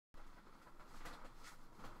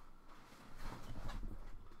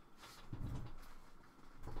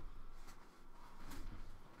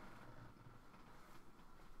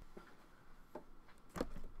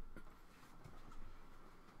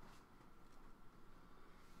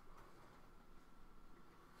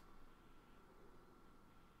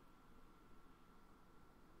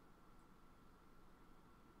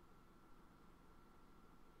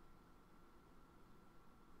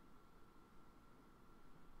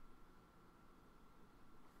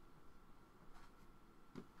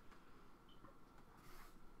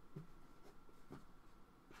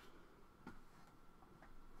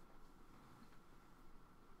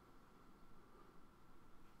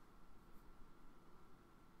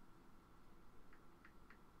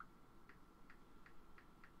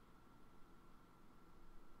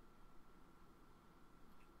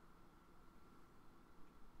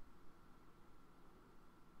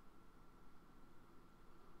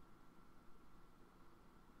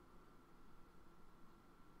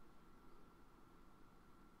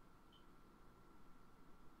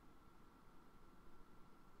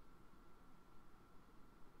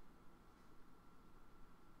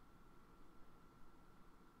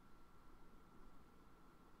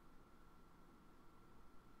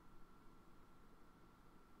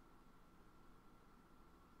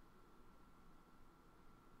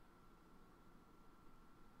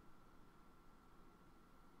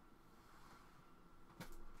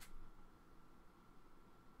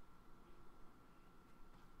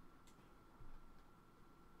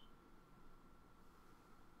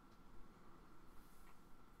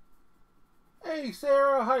Hey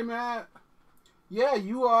Sarah, hi Matt. Yeah,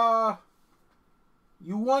 you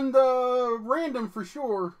won the random for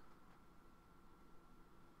sure.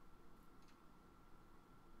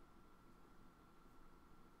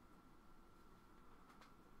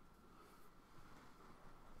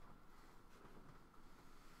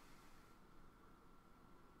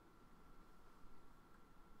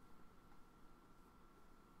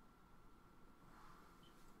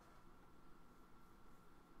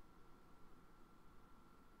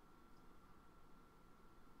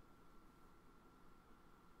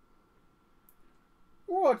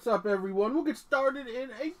 What's up, everyone? We'll get started in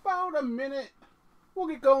about a minute. We'll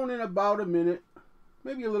get going in about a minute.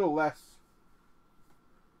 Maybe a little less.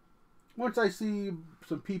 Once I see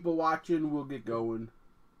some people watching, we'll get going.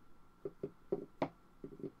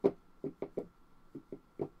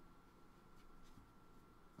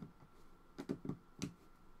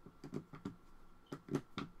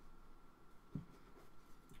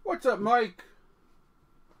 What's up, Mike?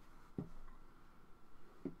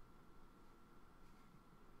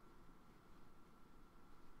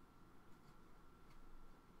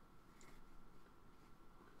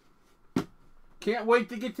 Can't wait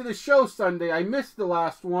to get to the show Sunday. I missed the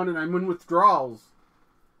last one and I'm in withdrawals.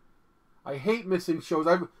 I hate missing shows.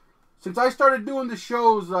 Since I started doing the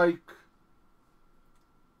shows like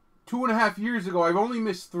 2.5 years ago, I've only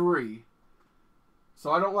missed 3. So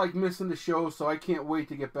I don't like missing the show, so I can't wait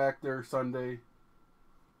to get back there Sunday.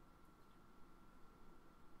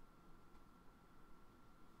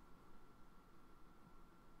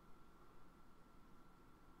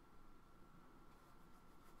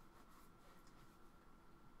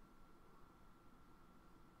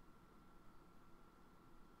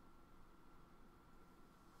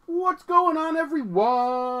 What's going on,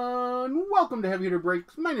 everyone? Welcome to Heavy Hitter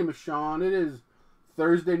Breaks. My name is Sean. It is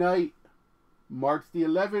Thursday night, March the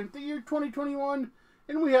 11th, the year 2021,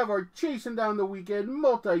 and we have our Chasing Down the Weekend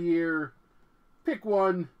multi-year pick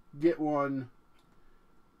one, get one.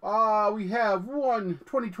 We have one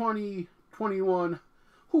 2020-21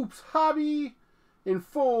 Hoops Hobby and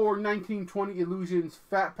 4 1920 Illusions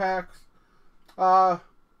Fat Packs.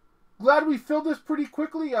 Glad we filled this pretty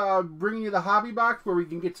quickly, bringing you the hobby box where we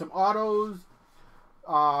can get some autos,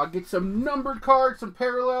 get some numbered cards, some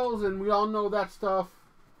parallels, and we all know that stuff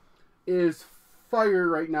is fire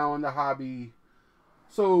right now in the hobby.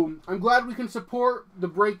 So I'm glad we can support the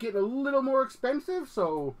break getting a little more expensive,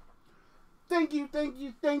 so thank you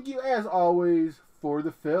as always for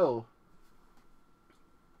the fill.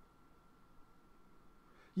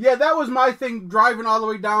 Yeah, that was my thing, driving all the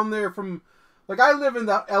way down there from... Like, I live in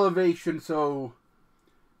the elevation, so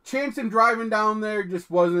chancing driving down there just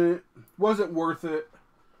wasn't worth it.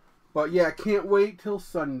 But yeah, can't wait till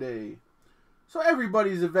Sunday. So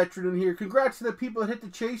everybody's a veteran in here. Congrats to the people that hit the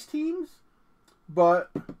chase teams. But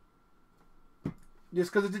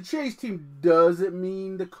just because it's a chase team doesn't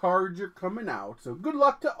mean the cards are coming out. So good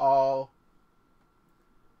luck to all.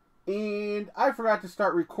 And I forgot to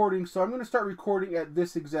start recording, so I'm going to start recording at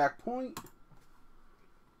this exact point.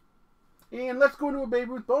 And let's go into a Babe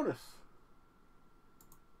Ruth bonus.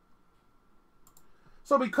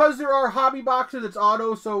 So because there are hobby boxes, it's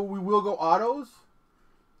auto, so we will go autos.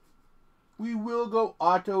 We will go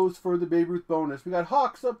autos for the Babe Ruth bonus. We got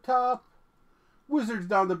Hawks up top, Wizards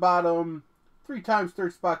down the bottom, 3 times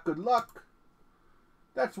third spot, good luck.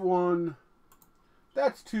 That's 1.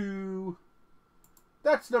 That's 2.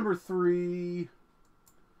 That's number 3.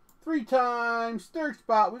 3 times third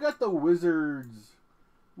spot, we got the Wizards.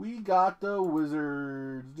 We got the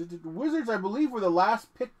Wizards. The Wizards, I believe, were the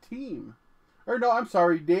last picked team. Or no, I'm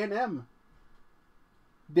sorry, Dan M.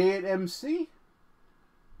 Dan MC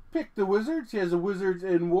picked the Wizards. He has the Wizards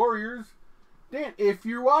and Warriors. Dan, if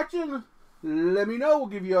you're watching, let me know. We'll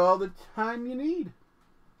give you all the time you need.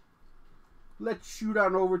 Let's shoot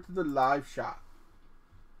on over to the live shot.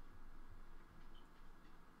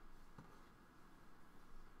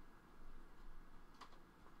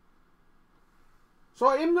 So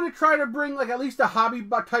I am going to try to bring like at least a hobby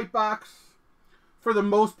type box for the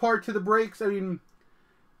most part to the breaks. I mean,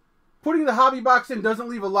 putting the hobby box in doesn't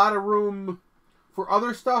leave a lot of room for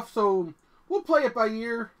other stuff, so we'll play it by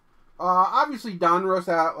ear. Obviously, Donruss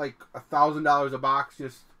at like $1,000 a box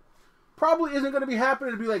just probably isn't going to be happening.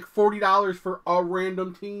 It'd be like $40 for a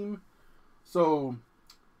random team, so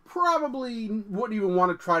probably wouldn't even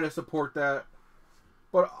want to try to support that.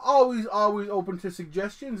 But always open to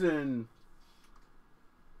suggestions, and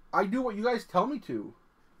I do what you guys tell me to.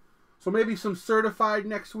 So maybe some certified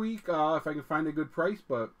next week if I can find a good price.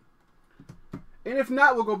 And if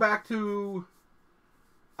not, we'll go back to...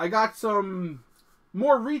 I got some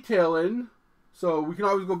more retail in. So we can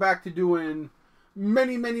always go back to doing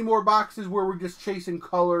many, many more boxes where we're just chasing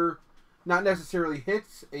color, not necessarily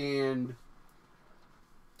hits, and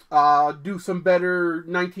do some better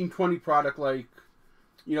 1920 product like,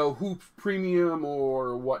 you know, Hoops Premium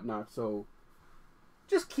or whatnot. So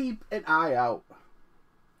just keep an eye out.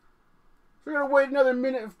 So we're going to wait another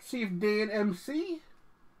minute to see if Dan MC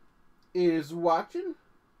is watching.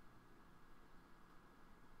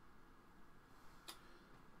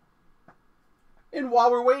 And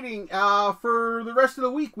while we're waiting, for the rest of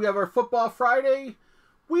the week, we have our Football Friday.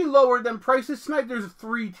 We lowered them prices tonight. There's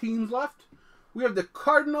 3 teams left. We have the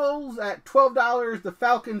Cardinals at $12, the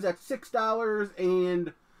Falcons at $6,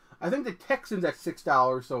 and I think the Texans at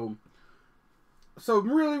 $6. So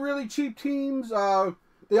really, really cheap teams.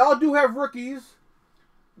 They all do have rookies.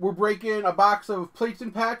 We're breaking a box of plates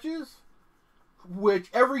and patches, which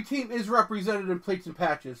every team is represented in plates and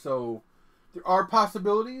patches. So there are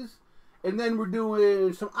possibilities. And then we're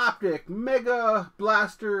doing some Optic, Mega,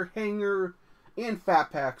 Blaster, Hanger, and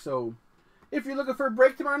Fat Pack. So if you're looking for a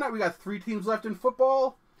break tomorrow night, we got 3 teams left in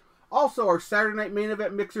football. Also, our Saturday night main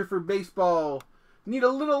event mixer for baseball. Need a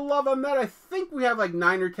little love on that. I think we have like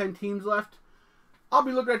 9 or 10 teams left. I'll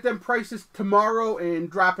be looking at them prices tomorrow and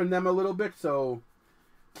dropping them a little bit. So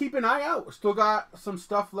keep an eye out. Still got some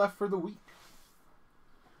stuff left for the week.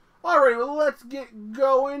 Alright, well, let's get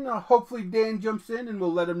going. Hopefully Dan jumps in and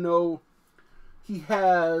we'll let him know he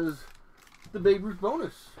has the Babe Ruth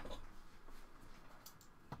bonus.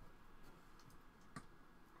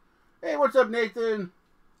 Hey, what's up, Nathan?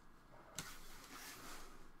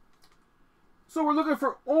 So we're looking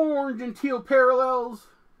for orange and teal parallels.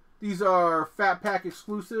 These are Fat Pack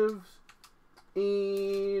exclusives.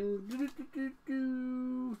 And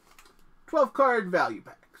 12 card value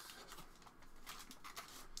packs.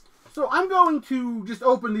 So I'm going to just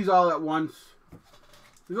open these all at once.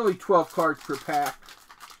 There's only 12 cards per pack.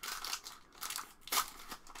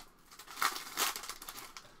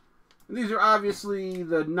 And these are obviously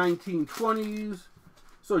the 1920s.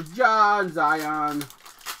 So John, Zion,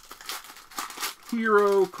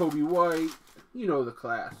 Hero, Kobe White. You know the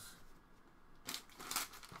class.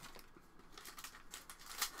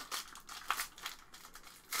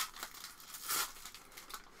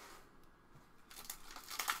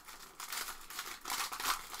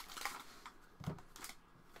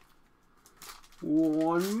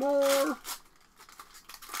 One more.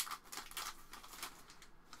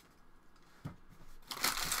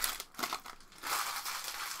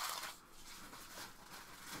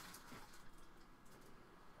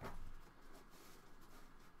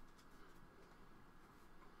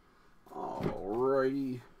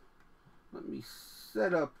 Alrighty. Let me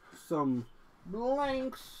set up some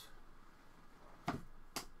blanks.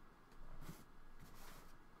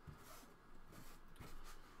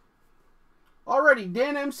 Alrighty,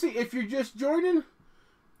 Dan MC, if you're just joining,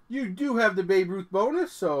 you do have the Babe Ruth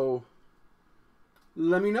bonus, so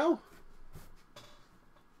let me know.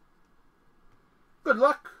 Good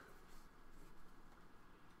luck.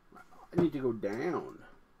 I need to go down.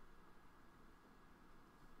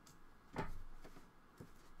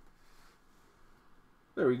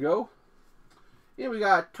 There we go. And we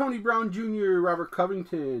got Tony Brown Jr., Robert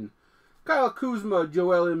Covington, Kyle Kuzma,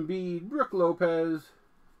 Joel Embiid, Brooke Lopez.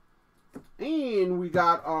 And we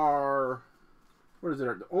got our, what is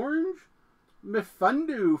it, the orange?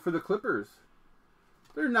 Mifundu for the Clippers.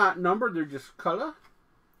 They're not numbered, they're just color.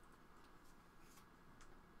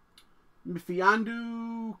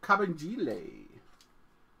 Mfiondu Kabengele.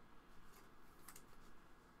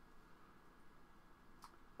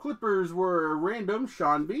 Clippers were random,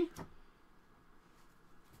 Sean B.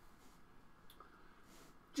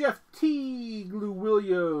 Jeff Teague, Lou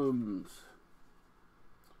Williams.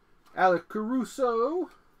 Alec Caruso.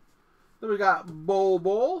 Then we got Bol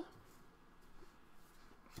Bol.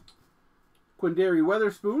 Quindary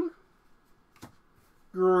Weatherspoon.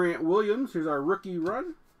 Grant Williams. Here's our rookie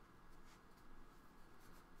run.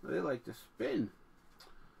 They like to spin.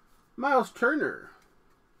 Miles Turner.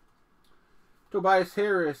 Tobias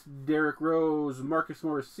Harris. Derrick Rose. Marcus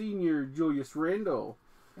Morris Sr. Julius Randle.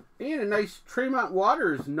 And a nice Tremont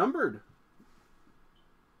Waters numbered.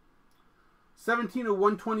 17 of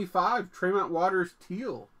 125, Tremont Waters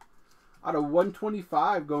teal. Out of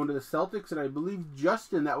 125 going to the Celtics, and I believe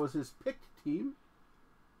Justin, that was his picked team.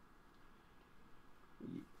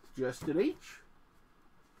 Justin H.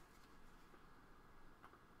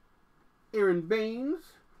 Aaron Baines,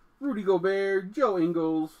 Rudy Gobert, Joe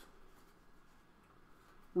Ingles,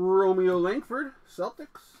 Romeo Langford,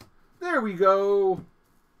 Celtics. There we go.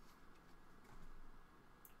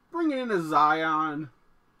 Bringing in a Zion.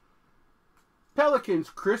 Pelicans,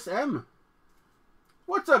 Chris M.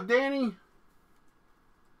 What's up, Danny?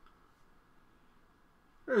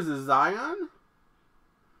 There's a Zion.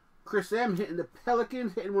 Chris M hitting the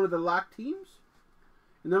Pelicans, hitting one of the lock teams.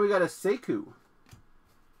 And then we got a Sekou.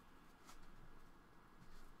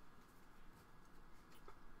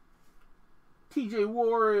 TJ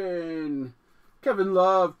Warren. Kevin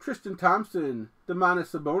Love. Tristan Thompson.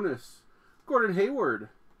 Domantas Sabonis. Gordon Hayward.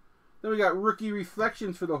 Then we got rookie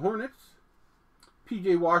reflections for the Hornets.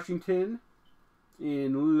 PJ Washington.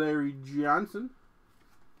 And Larry Johnson.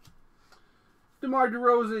 DeMar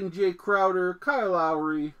DeRozan, Jay Crowder, Kyle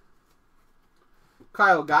Lowry,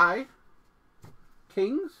 Kyle Guy,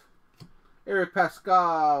 Kings, Eric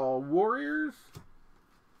Pascal, Warriors,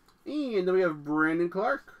 and then we have Brandon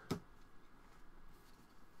Clark.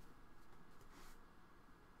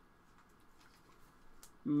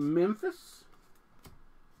 Memphis,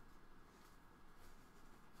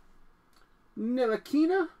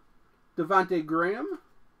 Ntilikina, Devontae Graham,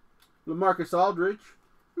 LaMarcus Aldridge,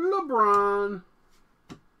 LeBron.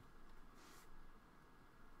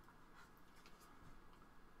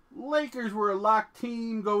 Lakers were a lock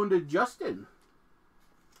team going to Justin.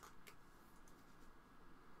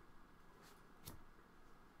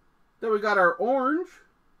 Then we got our orange,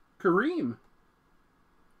 Kareem.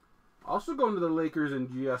 Also going to the Lakers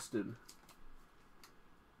and Justin.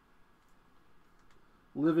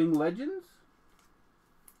 Living Legends.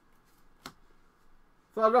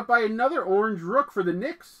 Followed up by another orange rook for the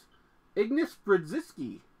Knicks, Ignas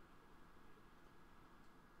Brzezicki.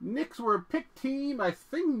 Knicks were a pick team. I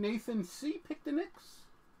think Nathan C. picked the Knicks.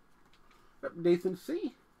 Yep, Nathan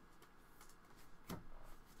C.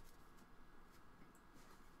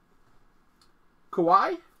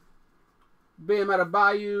 Kawhi. Bam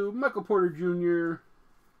Adebayo. Michael Porter Jr.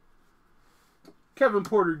 Kevin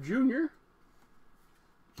Porter Jr.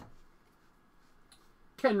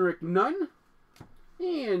 Kendrick Nunn.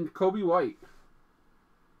 And Kobe White.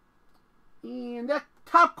 And that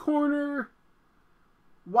top corner,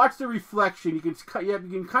 watch the reflection. You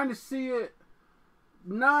can kind of see it.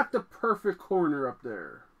 Not the perfect corner up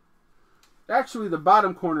there. Actually, the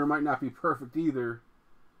bottom corner might not be perfect either.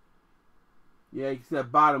 Yeah, you can see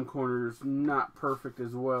that bottom corner is not perfect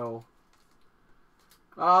as well.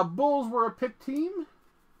 Bulls were a pick team.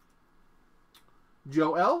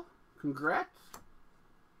 Joel, congrats.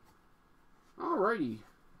 Alrighty.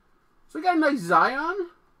 So we got a nice Zion.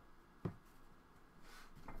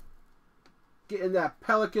 Getting that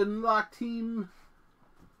Pelican lock team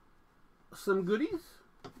some goodies.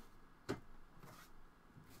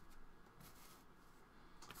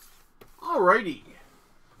 Alrighty.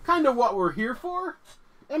 Kind of what we're here for.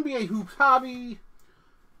 NBA Hoops Hobby.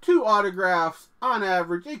 2 autographs on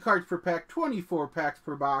average. 8 cards per pack. 24 packs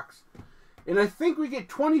per box. And I think we get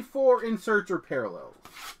 24 inserts or parallels.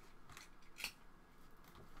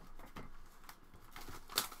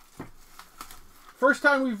 First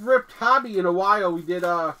time we've ripped Hobby in a while. We did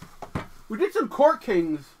some Court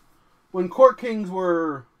Kings when Court Kings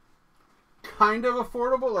were kind of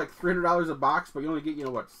affordable, like $300 a box, but you only get,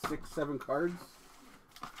 6, 7 cards.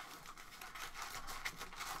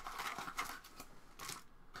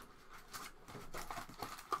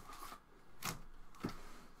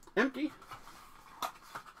 Empty.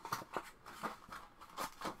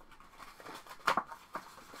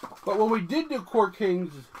 But when we did do Court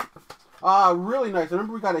Kings, really nice. I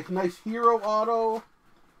remember we got a nice Hero Auto,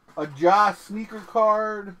 a Ja sneaker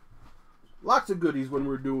card. Lots of goodies when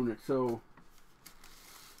we're doing it, so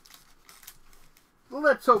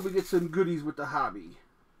let's hope we get some goodies with the hobby.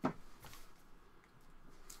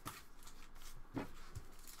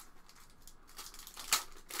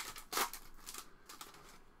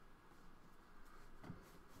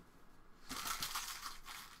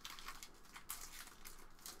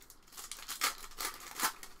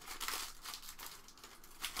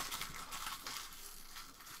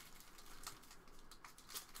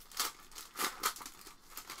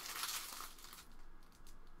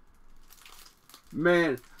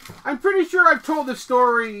 Man, I'm pretty sure I've told this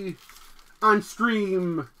story on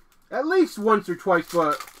stream at least once or twice,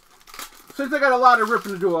 but since I got a lot of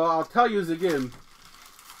ripping to do, I'll tell you this again.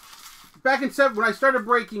 Back in when I started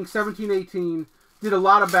breaking 17, 18, did a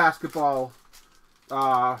lot of basketball. It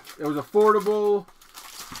was affordable.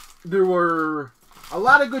 There were a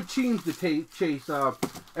lot of good teams to chase.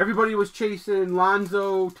 Everybody was chasing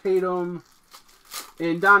Lonzo, Tatum,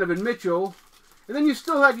 and Donovan Mitchell. And then you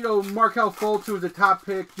still had, Markelle Fultz, who was the top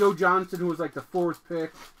pick. Joe Johnson, who was like the 4th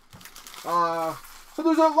pick. So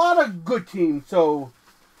there's a lot of good teams. So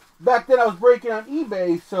back then I was breaking on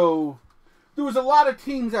eBay. So there was a lot of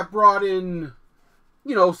teams that brought in,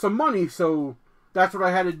 some money. So that's what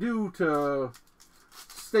I had to do to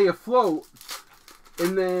stay afloat.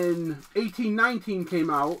 And then 18-19 came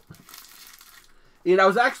out. And I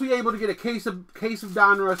was actually able to get a case of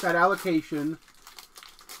Donruss at allocation.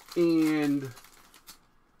 And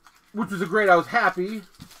which was great. I was happy.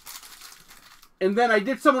 And then I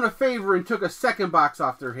did someone a favor and took a second box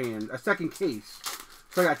off their hand. A second case.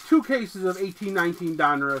 So I got 2 cases of 18-19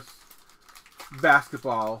 Donruss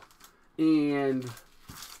basketball. And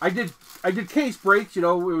I did case breaks, you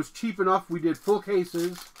know, it was cheap enough. We did full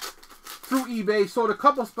cases through eBay, sold a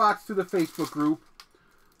couple spots to the Facebook group.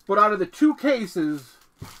 But out of the 2 cases,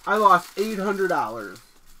 I lost $800.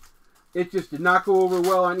 It just did not go over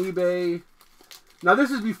well on eBay. Now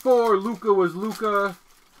this is before Luka was Luka.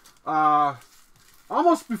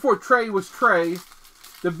 Almost before Trey was Trey.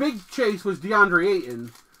 The big chase was DeAndre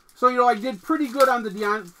Ayton. So, you know, I did pretty good on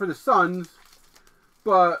for the Suns.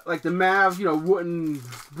 But, like, the Mavs, you know, wouldn't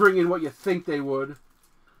bring in what you think they would.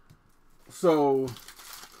 So,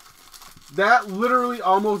 that literally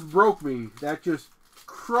almost broke me. That just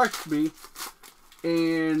crushed me.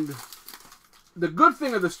 And the good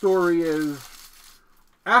thing of the story is,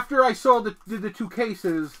 after I did the 2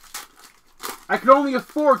 cases, I could only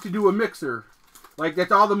afford to do a mixer. Like,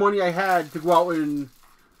 that's all the money I had to go out and,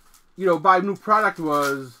 you know, buy new product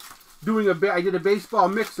was doing I did a baseball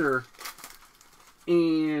mixer.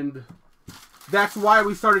 And that's why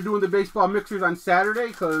we started doing the baseball mixers on Saturday,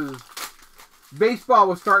 because baseball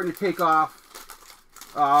was starting to take off.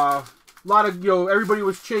 A lot of, you know, everybody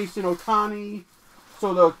was chasing Ohtani.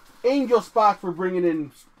 So the Angel spots were bringing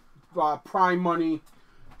in prime money.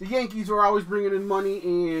 The Yankees were always bringing in money.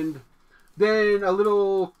 And then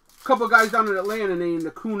a couple guys down in Atlanta named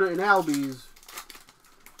Acuna and Albies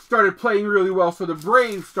started playing really well. So the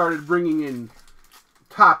Braves started bringing in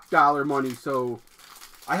top dollar money. So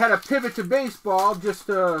I had to pivot to baseball just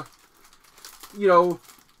to, you know,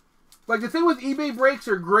 like the thing with eBay breaks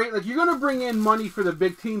are great. Like, you're going to bring in money for the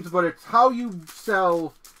big teams, but it's how you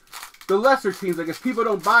sell the lesser teams. Like, if people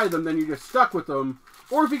don't buy them, then you're just stuck with them.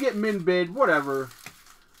 Or if you get min bid, whatever.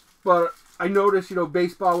 But I noticed, you know,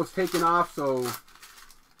 baseball was taking off, so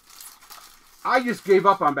I just gave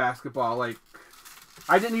up on basketball. Like,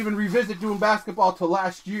 I didn't even revisit doing basketball till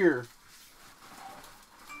last year.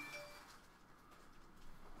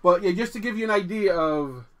 But, yeah, just to give you an idea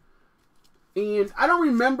of... And I don't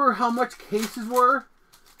remember how much cases were,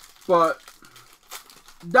 but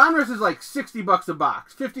Donruss is like $60 a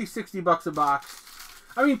box. $50, $60 a box.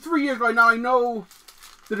 I mean, 3 years ago, now I know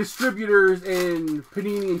the distributors and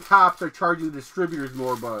Panini and Topps are charging the distributors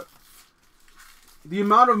more, but the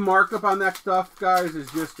amount of markup on that stuff, guys,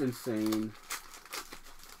 is just insane.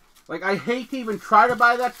 Like, I hate to even try to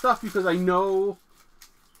buy that stuff because I know...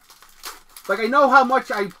 Like, I know how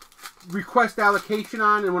much I request allocation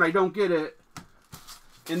on, and when I don't get it,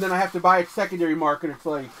 and then I have to buy it secondary market, it's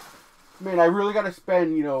like, man, I really got to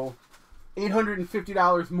spend, you know,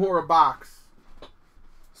 $850 more a box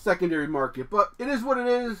secondary market. But it is what it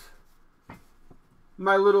is.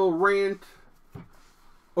 My little rant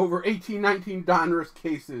over 18-19 Donruss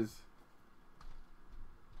cases.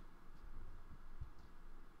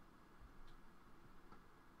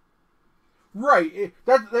 Right.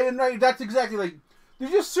 That's exactly, like,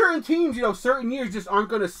 there's just certain teams, you know, certain years just aren't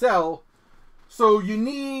going to sell. So you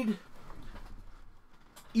need,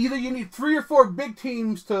 either you need 3 or 4 big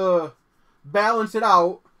teams to balance it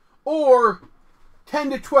out, or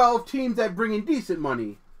 10 to 12 teams that bring in decent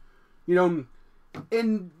money. You know,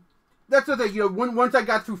 and that's the thing, you know, once I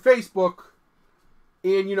got through Facebook,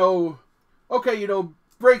 and, you know, okay, you know,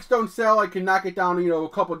 breaks don't sell, I can knock it down, you know, a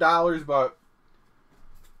couple dollars, but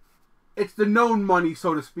it's the known money,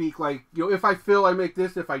 so to speak. Like, you know, if I fill, I make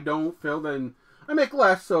this. If I don't fill, then I make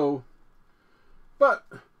less. So, but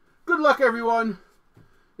good luck, everyone.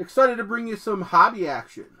 Excited to bring you some hobby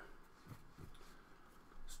action.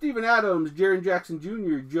 Steven Adams, Jaren Jackson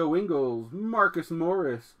Jr., Joe Ingles, Marcus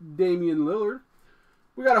Morris, Damian Lillard.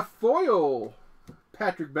 We got a foil,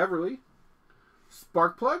 Patrick Beverly.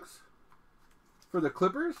 Spark plugs for the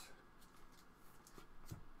Clippers.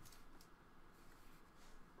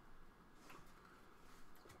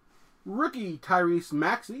 Rookie Tyrese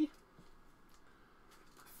Maxey.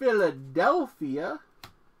 Philadelphia.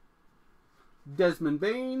 Desmond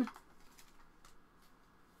Bain.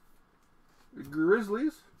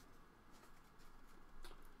 Grizzlies.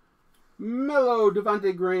 Melo,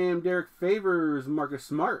 Devontae Graham, Derek Favors, Marcus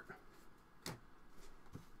Smart.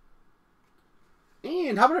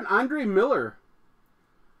 And how about an Andre Miller?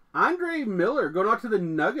 Andre Miller going out to the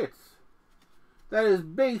Nuggets. That is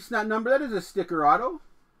base, not number. That is a sticker auto.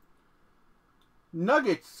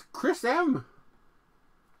 Nuggets, Chris M.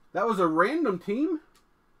 That was a random team.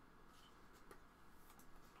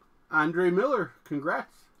 Andre Miller.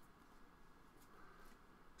 Congrats.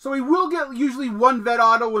 So we will get usually one vet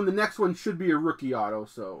auto, and the next one should be a rookie auto.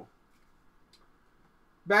 So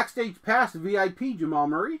backstage pass VIP Jamal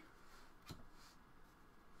Murray.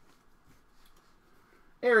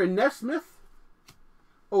 Aaron Nesmith.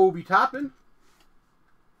 Obi Toppin.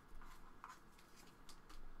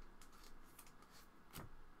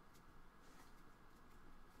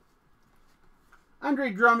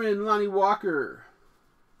 Andre Drummond, Lonnie Walker,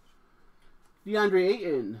 DeAndre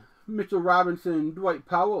Ayton, Mitchell Robinson, Dwight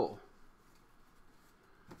Powell,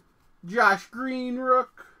 Josh Green,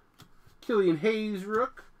 Rook, Killian Hayes,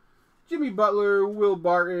 Rook, Jimmy Butler, Will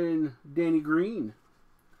Barton, Danny Green,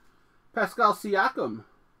 Pascal Siakam,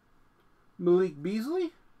 Malik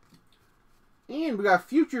Beasley, and we got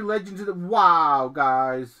future legends of the... Wow,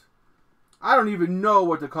 guys. I don't even know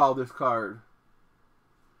what to call this card.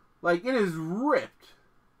 Like, it is ripped.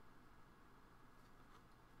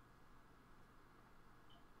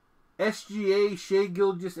 SGA, Shai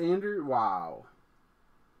Gilgeous-Alexander. Wow.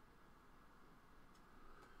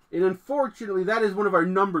 And unfortunately, that is one of our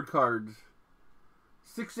numbered cards.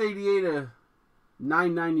 688 to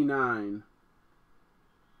 999.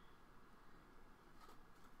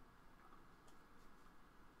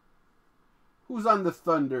 Who's on the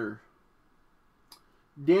Thunder?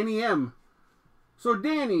 Danny M. So,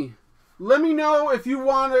 Danny, let me know if you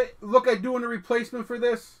want to look at doing a replacement for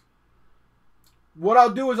this. What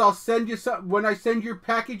I'll do is I'll send you some... When I send your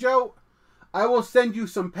package out, I will send you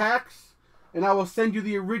some packs, and I will send you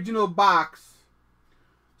the original box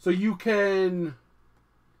so you can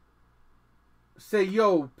say,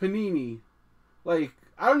 yo, Panini. Like,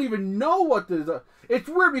 I don't even know what this... It's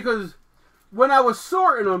weird because when I was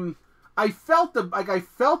sorting them, I felt the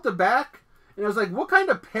back, and I was like, what kind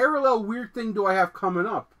of parallel weird thing do I have coming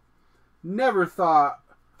up? Never thought...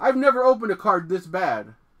 I've never opened a card this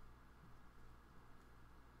bad.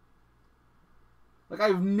 Like,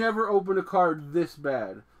 I've never opened a card this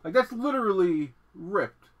bad. Like, that's literally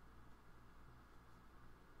ripped.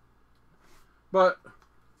 But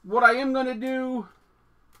what I am going to do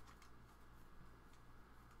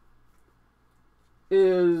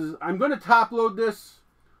is I'm going to top load this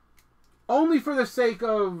only for the sake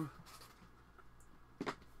of...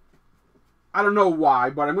 I don't know why,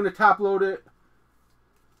 but I'm going to top load it.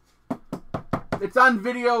 It's on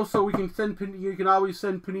video, so we can send... You can always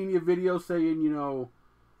send Panini a video saying, you know,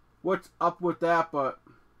 what's up with that. But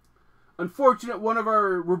unfortunate,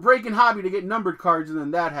 we're breaking hobby to get numbered cards, and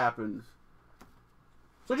then that happens.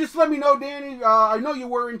 So just let me know, Danny. I know you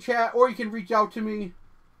were in chat, or you can reach out to me.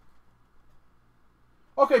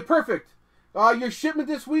 Okay, perfect. Your shipment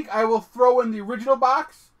this week, I will throw in the original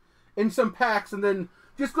box and some packs, and then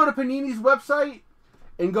just go to Panini's website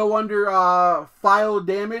and go under file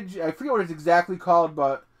damage. I forget what it's exactly called,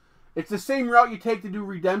 but it's the same route you take to do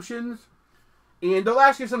redemptions. And they'll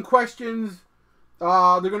ask you some questions.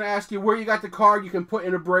 They're going to ask you where you got the card you can put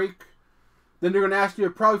in a break. Then they're going to ask you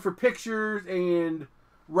probably for pictures and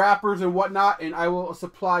wrappers and whatnot, and I will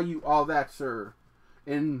supply you all that, sir.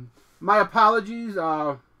 And my apologies.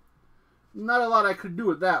 Not a lot I could do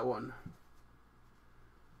with that one.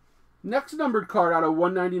 Next numbered card out of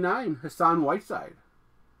 199, Hassan Whiteside.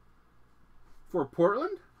 For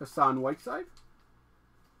Portland, Hassan Whiteside.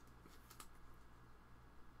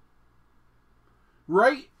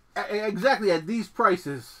 Right, exactly at these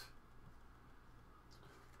prices.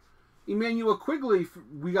 Emmanuel Quigley,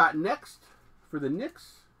 we got next for the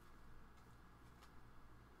Knicks.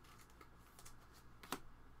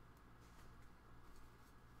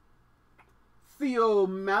 Theo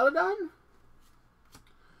Maledon.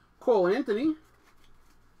 Cole Anthony.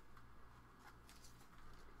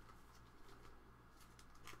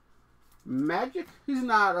 Magic. He's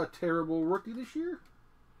not a terrible rookie this year.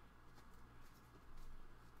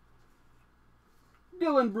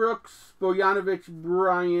 Dylan Brooks, Bojanovic,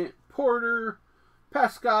 Bryant, Porter,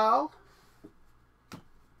 Pascal.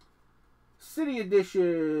 City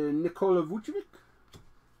Edition, Nikola Vucevic.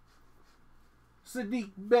 Sadiq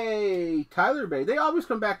Bey, Tyler Bey. They always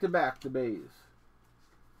come back-to-back, the Bays.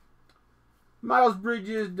 Miles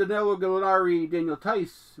Bridges, Danilo Gallinari, Daniel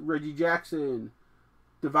Tice, Reggie Jackson,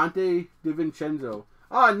 Devontae DiVincenzo.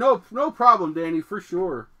 No problem, Danny, for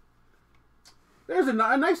sure. There's a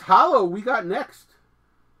nice holo we got next.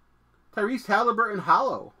 Tyrese Halliburton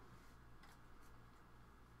holo.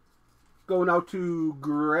 Going out to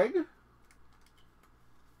Greg.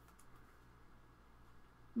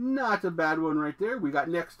 Not a bad one right there. We got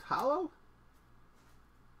next holo.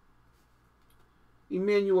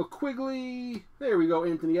 Emmanuel Quigley. There we go,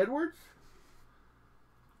 Anthony Edwards.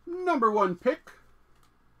 Number 1 pick.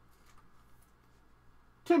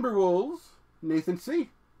 Timberwolves, Nathan C.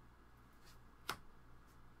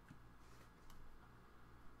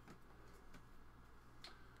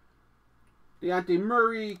 Dejounte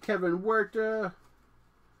Murray, Kevin Huerta,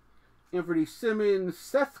 Anthony Simmons,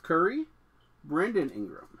 Seth Curry, Brandon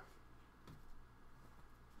Ingram.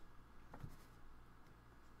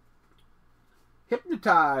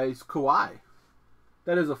 Hypnotize Kawhi.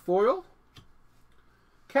 That is a foil.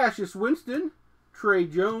 Cassius Winston, Trey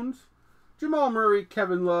Jones, Jamal Murray,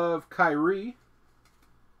 Kevin Love, Kyrie.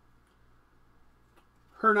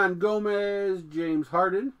 Hernan Gomez, James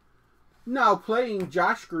Harden. Now playing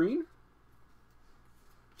Josh Green.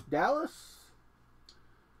 Dallas.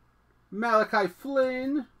 Malachi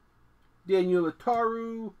Flynn, Daniel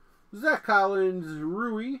Ataru, Zach Collins,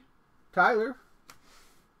 Rui, Tyler.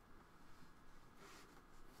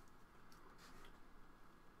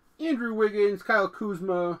 Andrew Wiggins, Kyle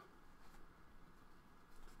Kuzma,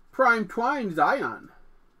 Prime Twine, Zion.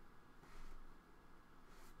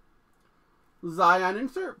 Zion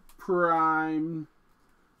insert, Prime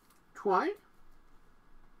Twine.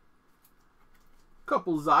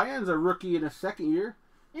 Couple Zions, a rookie in a second year.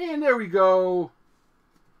 And there we go.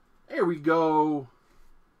 There we go.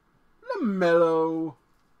 LaMelo.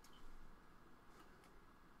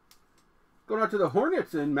 Going out to the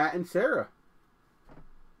Hornets and Matt and Sarah.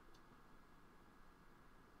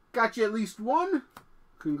 Got you at least one.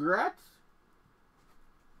 Congrats.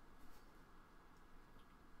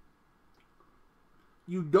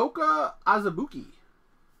 Udoka Azubuike.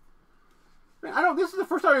 Man, this is the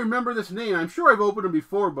first time I remember this name. I'm sure I've opened him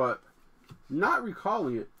before, but not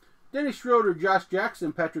recalling it. Dennis Schroeder, Josh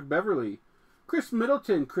Jackson, Patrick Beverly, Chris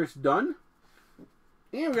Middleton, Chris Dunn.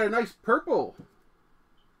 And we got a nice purple.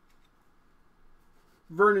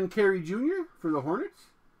 Vernon Carey Jr. for the Hornets.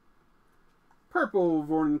 Purple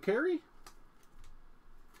Vernon Carey.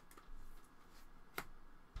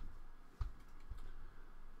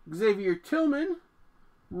 Xavier Tillman,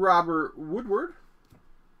 Robert Woodward.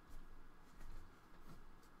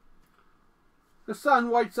 Hassan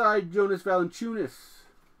Whiteside, Jonas Valanciunas,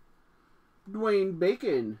 Dwayne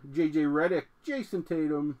Bacon, J.J. Redick, Jason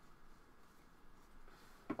Tatum.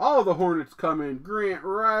 All the Hornets coming. Grant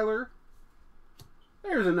Ryler.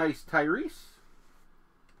 There's a nice Tyrese.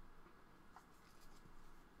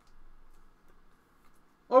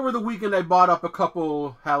 Over the weekend, I bought up a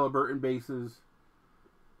couple Halliburton bases.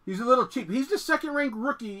 He's a little cheap. He's the second-ranked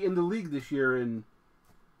rookie in the league this year, and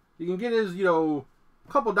you can get his,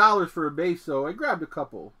 couple dollars for a base, so I grabbed a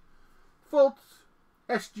couple. Fultz,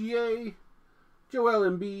 SGA, Joel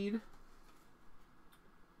Embiid,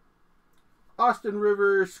 Austin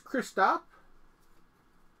Rivers, Kristaps,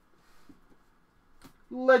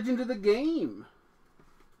 Legend of the Game.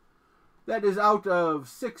 That is out of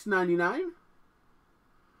 $6.99.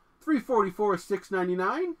 344,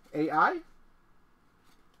 $6.99. AI.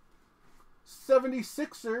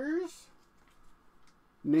 76ers.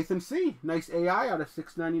 Nathan C. Nice AI out of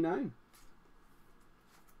 $6.99.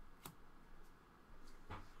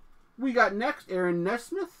 We got next Aaron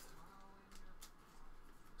Nesmith.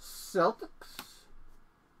 Celtics.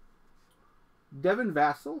 Devin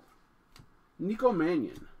Vassell. Nico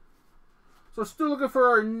Mannion. So still looking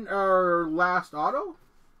for our last auto.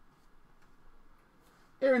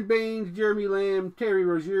 Aaron Baines, Jeremy Lamb, Terry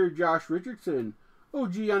Rozier, Josh Richardson,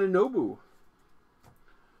 OG Anunoby.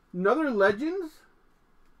 Another Legends.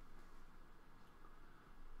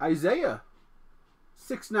 Isaiah,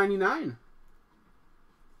 $6.99.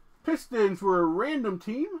 Pistons were a random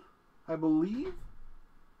team, I believe.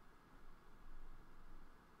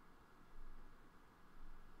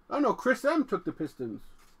 Oh no, Chris M took the Pistons.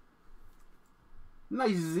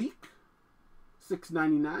 Nice Zeke,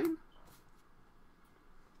 $6.99.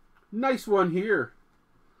 Nice one here.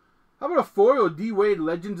 How about a foil D Wade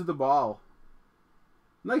Legends of the Ball?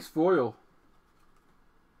 Nice foil.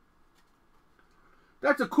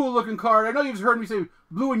 That's a cool looking card. I know you've heard me say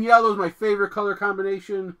blue and yellow is my favorite color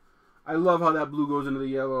combination. I love how that blue goes into the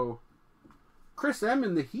yellow. Chris M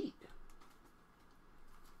in the Heat.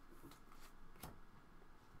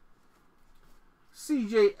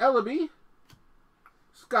 CJ Ellaby.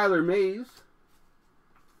 Skylar Mays.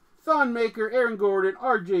 Thonmaker, Aaron Gordon,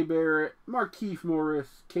 RJ Barrett, Markieff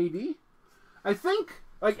Morris, KD. I think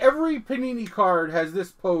like every Panini card has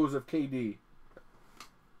this pose of KD.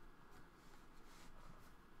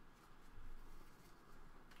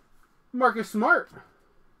 Marcus Smart.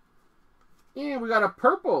 And we got a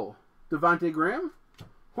purple. Devontae Graham.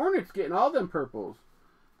 Hornets getting all them purples.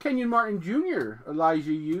 Kenyon Martin Jr.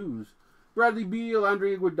 Elijah Hughes. Bradley Beal,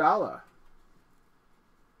 Andre Iguodala.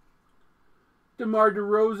 DeMar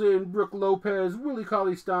DeRozan, Brooke Lopez, Willie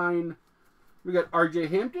Cauley-Stein, We got R.J.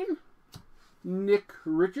 Hampton, Nick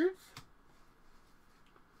Richards,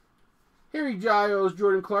 Harry Giles,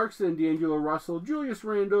 Jordan Clarkson, D'Angelo Russell, Julius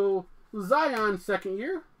Randle, Zion, second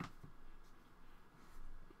year.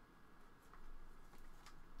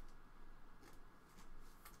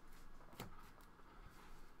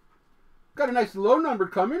 Got a nice low number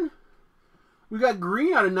coming. We got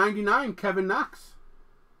green out of 99, Kevin Knox.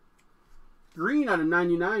 Green out of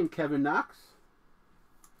 99, Kevin Knox.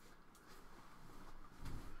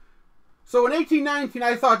 So in 18-19,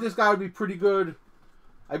 I thought this guy would be pretty good.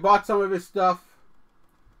 I bought some of his stuff.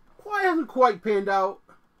 Hasn't quite panned out.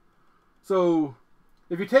 So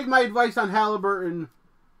if you take my advice on Halliburton,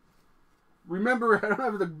 remember I don't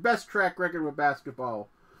have the best track record with basketball.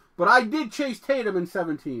 But I did chase Tatum in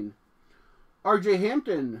 17. R.J.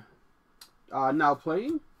 Hampton, now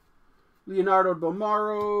playing. Leonardo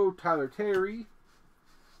Bomaro, Tyler Terry.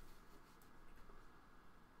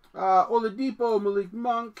 Oladipo, Malik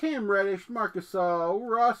Monk, Cam Reddish, Marcus Gasol,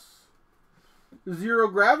 Russ. Zero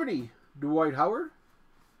Gravity, Dwight Howard.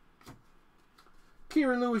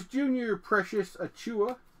 Kieran Lewis Jr., Precious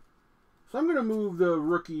Achua. So I'm going to move the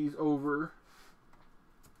rookies over.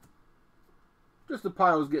 Just the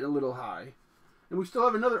pile's getting a little high. And we still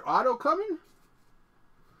have another auto coming.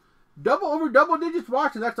 Over double digits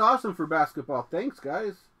watching. That's awesome for basketball. Thanks,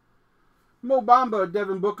 guys. Mo Bamba,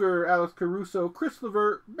 Devin Booker, Alex Caruso, Chris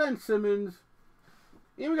LeVert, Ben Simmons.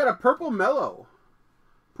 And we got a purple Mello.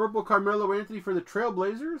 Purple Carmelo Anthony for the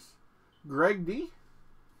Trailblazers. Greg D.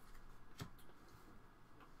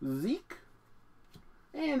 Zeke.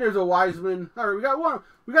 And there's a Wiseman. All right, we got one.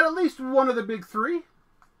 We got at least one of the big three.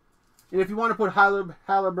 And if you want to put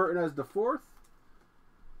Halliburton as the fourth.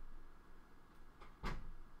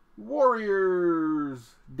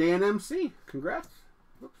 Warriors. Dan MC. Congrats.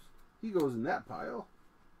 Whoops. He goes in that pile.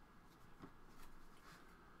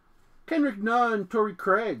 Kendrick Nunn. Torrey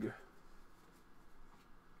Craig.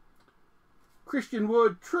 Christian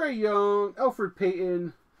Wood. Trae Young. Elfrid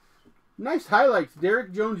Payton. Nice highlights.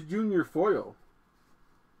 Derrick Jones Jr. foil.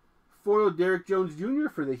 Foil Derrick Jones Jr.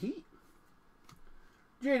 for the Heat.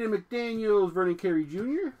 Jaden McDaniels, Vernon Carey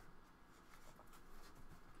Jr.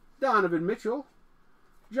 Donovan Mitchell.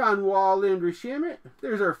 John Wall, Landry Shamet.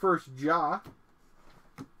 There's our first Ja.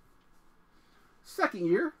 Second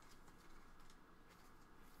year.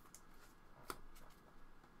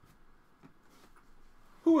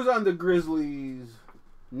 Who was on the Grizzlies?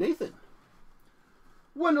 Nathan.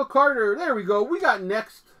 Wendell Carter. There we go. We got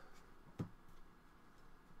next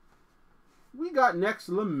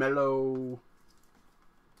LaMelo.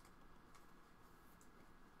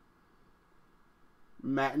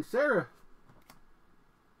 Matt and Sarah.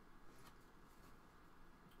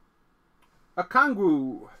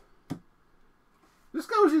 Okongwu. This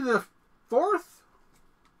guy was either the fourth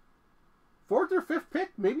or fifth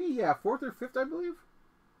pick. Maybe, yeah, fourth or fifth, I believe.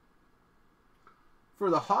 For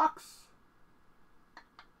the Hawks.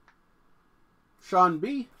 Sean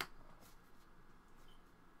B.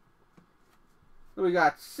 Then we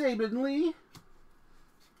got Saban Lee.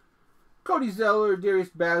 Cody Zeller, Darius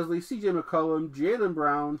Bazley, CJ McCollum, Jaylen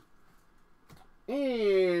Brown.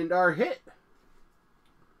 And our hit.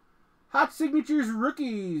 Hot Signatures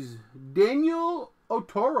rookies. Daniel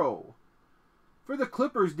Otoro. For the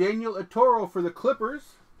Clippers. Daniel Otoro for the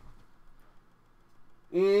Clippers.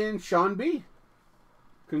 And Sean B.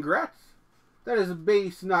 Congrats. That is a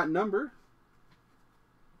base, not numbered.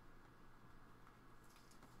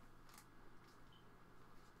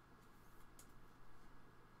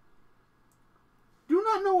 Do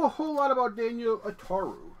not know a whole lot about Daniel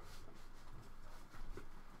Otoro.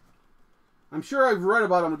 I'm sure I've read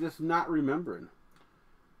about him, just not remembering.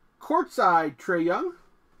 Courtside, Trae Young.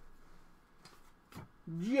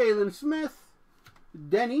 Jalen Smith.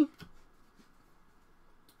 Denny.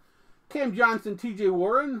 Cam Johnson, TJ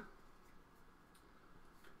Warren.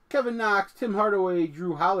 Kevin Knox, Tim Hardaway,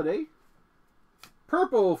 Drew Holiday.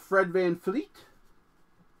 Purple, Fred VanVleet.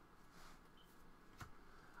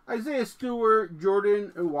 Isaiah Stewart,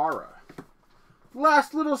 Jordan Iwara.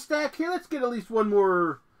 Last little stack here. Let's get at least one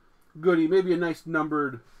more goodie. Maybe a nice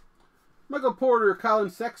numbered. Michael Porter, Colin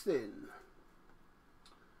Sexton.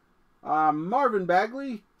 Marvin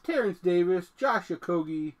Bagley, Terrence Davis, Josh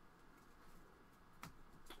Okogie.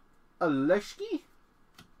 Aleshki.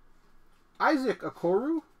 Isaac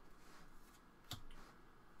Okoro.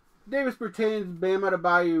 Davis Bertans, Bam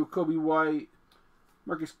Adebayo, Kobe White.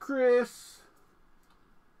 Marcus Chris.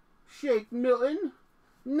 Shake Milton,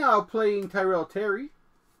 now playing Tyrell Terry.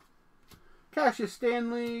 Cassius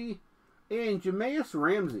Stanley, and Jameis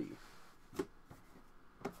Ramsey.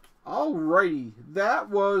 Alrighty, that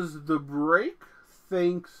was the break.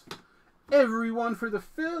 Thanks everyone for the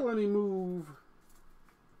fill. Let me move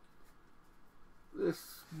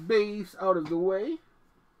this base out of the way.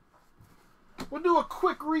 We'll do a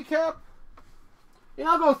quick recap. And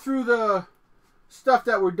I'll go through the stuff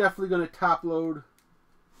that we're definitely going to top load.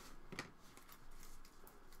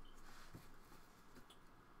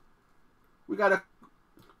 We got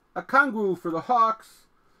a Kangwoo for the Hawks.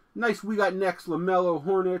 Nice We Got Next LaMelo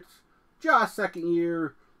Hornets. Ja second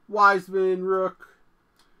year. Wiseman Rook.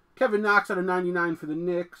 Kevin Knox out of 99 for the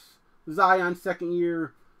Knicks. Zion second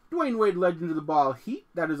year. Dwayne Wade Legend of the Ball Heat.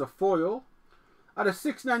 That is a foil. Out of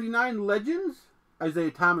 699 Legends.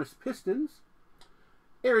 Isaiah Thomas Pistons.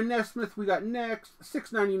 Aaron Nesmith we got next.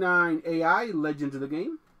 699 AI Legends of the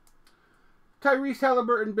Game. Tyrese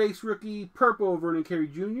Halliburton base rookie. Purple Vernon Carey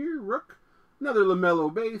Jr. Rook. Another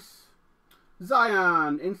LaMelo base.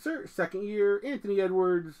 Zion insert second year. Anthony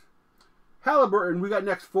Edwards. Halliburton we got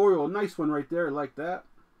next foil. Nice one right there. I like that.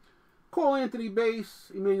 Cole Anthony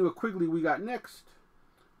base. Emmanuel Quigley we got next.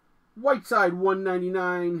 Whiteside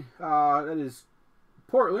 199. That is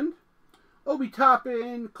Portland. Obi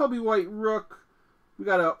Toppin. Kobe White Rook. We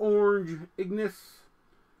got an orange Ignis.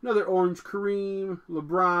 Another orange Kareem.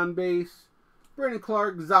 LeBron base. Brandon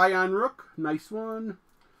Clark. Zion Rook. Nice one.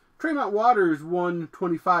 Tremont Waters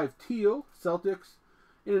 125 teal. Celtics.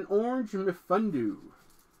 And an orange Mifundu.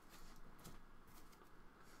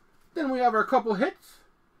 Then we have our couple hits.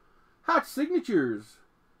 Hot signatures.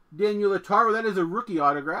 Daniel Lattaro. That is a rookie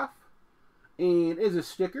autograph. And is a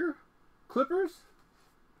sticker. Clippers.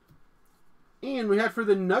 And we had for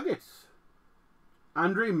the Nuggets.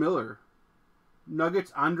 Andre Miller.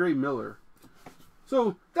 Nuggets Andre Miller.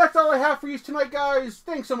 So that's all I have for you tonight, guys.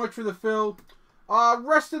 Thanks so much for the fill.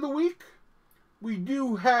 Rest of the week, we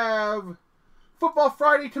do have Football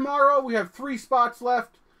Friday tomorrow. We have 3 spots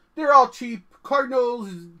left. They're all cheap. Cardinals,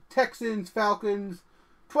 Texans, Falcons,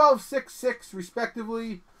 12-6-6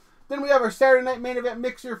 respectively. Then we have our Saturday night main event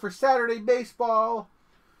mixer for Saturday baseball.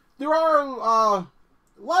 There are a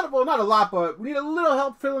lot of, well, not a lot, but we need a little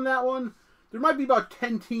help filling that one. There might be about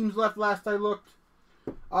 10 teams left last I looked.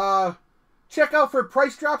 Check out for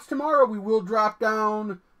price drops tomorrow. We will drop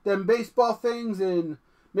down them baseball things and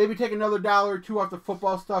maybe take another $1 or $2 off the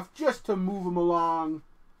football stuff just to move them along.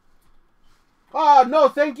 No,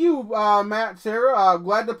 thank you, Matt, Sarah.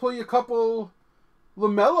 Glad to pull you a couple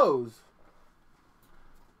LaMelos.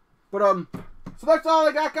 But, so that's all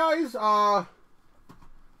I got, guys.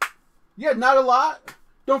 Yeah, not a lot.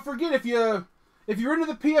 Don't forget, if you're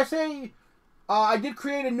into the PSA, I did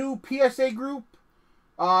create a new PSA group.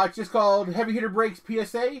 It's just called Heavy Hitter Breaks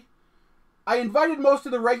PSA. I invited most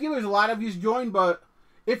of the regulars. A lot of you's joined, but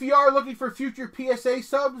if you are looking for future PSA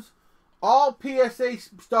subs, all PSA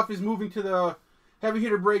stuff is moving to the Heavy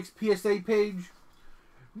Hitter Breaks PSA page.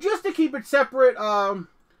 Just to keep it separate,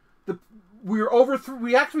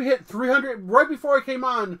 we actually hit 300 right before I came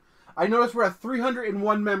on. I noticed we're at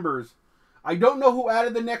 301 members. I don't know who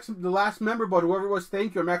added the last member, but whoever it was,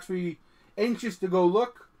 thank you. I'm actually anxious to go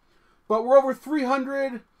look. But we're over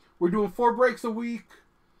 300. We're doing 4 breaks a week.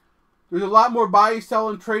 There's a lot more buy, sell,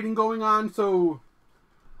 and trading going on, so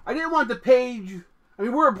I didn't want the page. I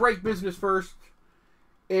mean, we're a break business first,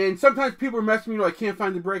 and sometimes people are messaging me, I can't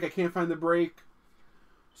find the break, I can't find the break.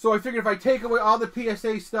 So I figured if I take away all the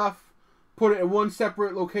PSA stuff, put it in one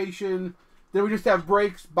separate location, then we just have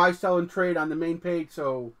breaks, buy, sell, and trade on the main page.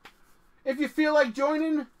 So if you feel like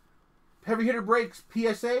joining Heavy Hitter Breaks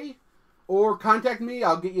PSA, or contact me,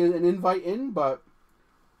 I'll get you an invite in. But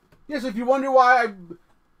yes, if you wonder why I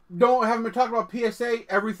haven't been talking about PSA,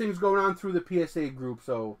 everything's going on through the PSA group.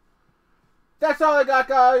 So that's all I got,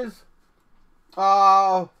 guys.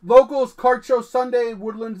 Locals Card Show Sunday,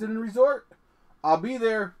 Woodlands Inn Resort. I'll be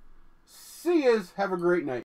there. See yous. Have a great night.